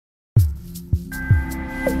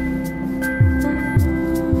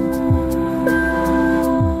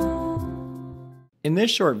In this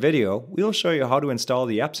short video, we'll show you how to install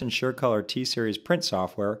the Epson SureColor T-Series print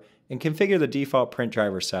software and configure the default print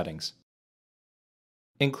driver settings.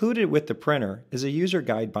 Included with the printer is a user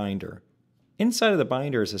guide binder. Inside of the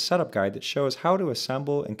binder is a setup guide that shows how to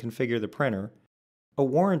assemble and configure the printer, a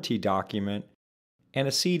warranty document, and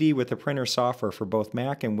a CD with the printer software for both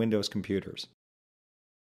Mac and Windows computers.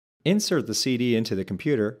 Insert the CD into the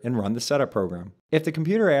computer and run the setup program. If the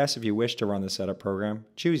computer asks if you wish to run the setup program,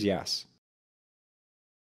 choose Yes.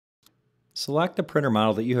 Select the printer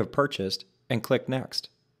model that you have purchased and click Next.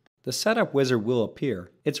 The setup wizard will appear.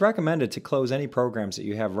 It's recommended to close any programs that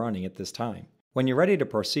you have running at this time. When you're ready to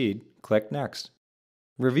proceed, click Next.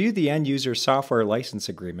 Review the end user software license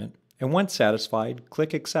agreement, and once satisfied,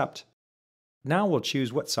 click Accept. Now we'll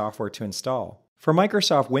choose what software to install. For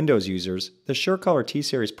Microsoft Windows users, the SureColor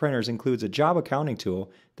T-Series printers includes a job accounting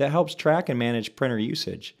tool that helps track and manage printer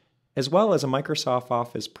usage, as well as a Microsoft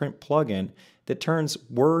Office print plugin that turns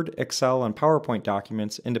Word, Excel, and PowerPoint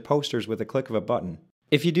documents into posters with a click of a button.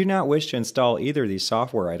 If you do not wish to install either of these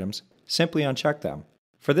software items, simply uncheck them.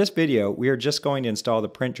 For this video, we are just going to install the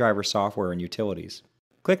print driver software and utilities.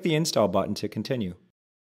 Click the Install button to continue.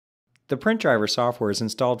 The print driver software is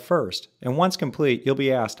installed first, and once complete, you'll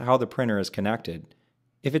be asked how the printer is connected.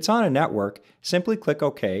 If it's on a network, simply click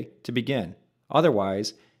OK to begin.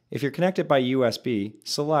 Otherwise, if you're connected by USB,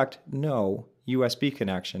 select No USB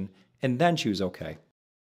connection and then choose OK.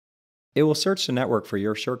 It will search the network for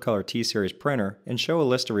your SureColor T-Series printer and show a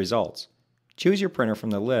list of results. Choose your printer from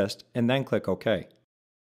the list and then click OK.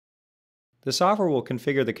 The software will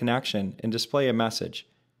configure the connection and display a message.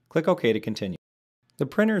 Click OK to continue. The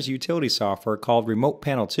printer's utility software called Remote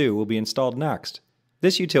Panel 2 will be installed next.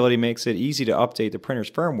 This utility makes it easy to update the printer's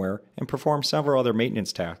firmware and perform several other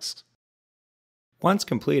maintenance tasks. Once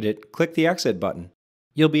completed, click the Exit button.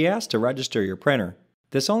 You'll be asked to register your printer.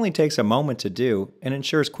 This only takes a moment to do and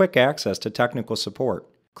ensures quick access to technical support.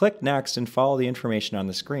 Click Next and follow the information on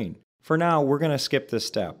the screen. For now, we're going to skip this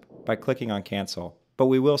step by clicking on Cancel, but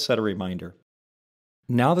we will set a reminder.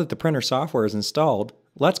 Now that the printer software is installed,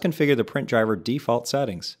 let's configure the print driver default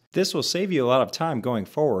settings. This will save you a lot of time going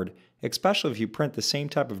forward, especially if you print the same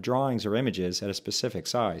type of drawings or images at a specific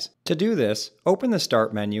size. To do this, open the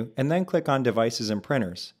Start menu and then click on Devices and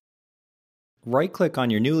Printers. Right-click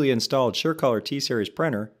on your newly installed SureColor T-Series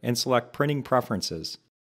printer and select Printing Preferences.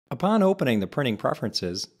 Upon opening the Printing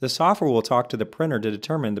Preferences, the software will talk to the printer to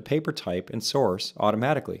determine the paper type and source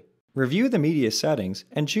automatically. Review the media settings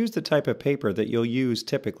and choose the type of paper that you'll use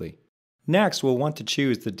typically. Next, we'll want to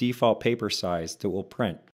choose the default paper size that we'll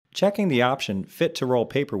print. Checking the option Fit to Roll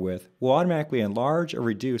Paper With will automatically enlarge or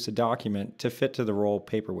reduce a document to fit to the roll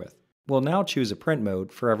paper width. We'll now choose a print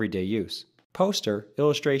mode for everyday use. Poster,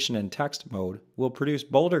 illustration, and text mode will produce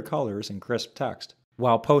bolder colors and crisp text,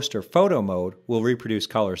 while poster photo mode will reproduce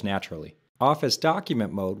colors naturally. Office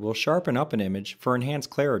document mode will sharpen up an image for enhanced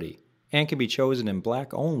clarity and can be chosen in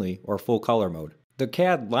black only or full color mode. The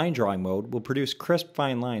CAD line drawing mode will produce crisp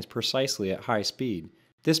fine lines precisely at high speed.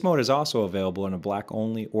 This mode is also available in a black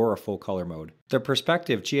only or a full color mode. The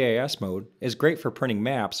Perspective GIS mode is great for printing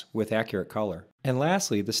maps with accurate color. And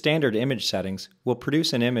lastly, the standard image settings will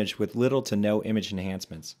produce an image with little to no image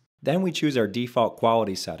enhancements. Then we choose our default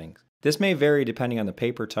quality settings. This may vary depending on the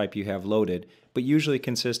paper type you have loaded, but usually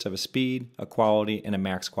consists of a speed, a quality, and a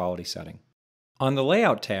max quality setting. On the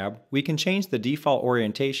Layout tab, we can change the default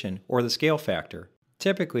orientation or the scale factor.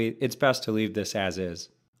 Typically, it's best to leave this as is.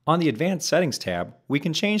 On the Advanced Settings tab, we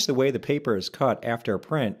can change the way the paper is cut after a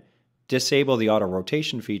print, disable the auto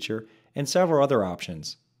rotation feature, and several other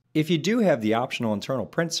options. If you do have the optional internal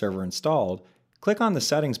print server installed, click on the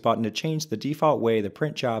Settings button to change the default way the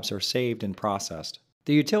print jobs are saved and processed.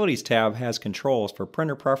 The Utilities tab has controls for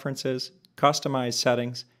printer preferences, customized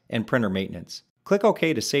settings, and printer maintenance. Click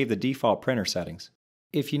OK to save the default printer settings.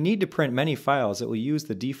 If you need to print many files that will use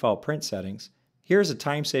the default print settings, here's a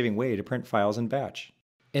time-saving way to print files in batch.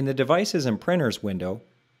 In the Devices and Printers window,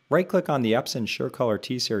 right-click on the Epson SureColor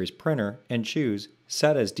T-Series printer and choose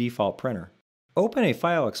Set as Default Printer. Open a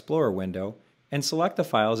File Explorer window and select the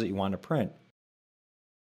files that you want to print.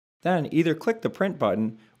 Then either click the Print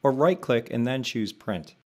button or right-click and then choose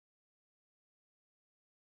Print.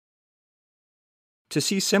 To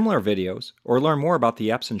see similar videos or learn more about the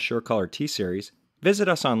Epson SureColor T-Series, visit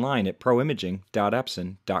us online at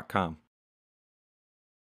proimaging.epson.com.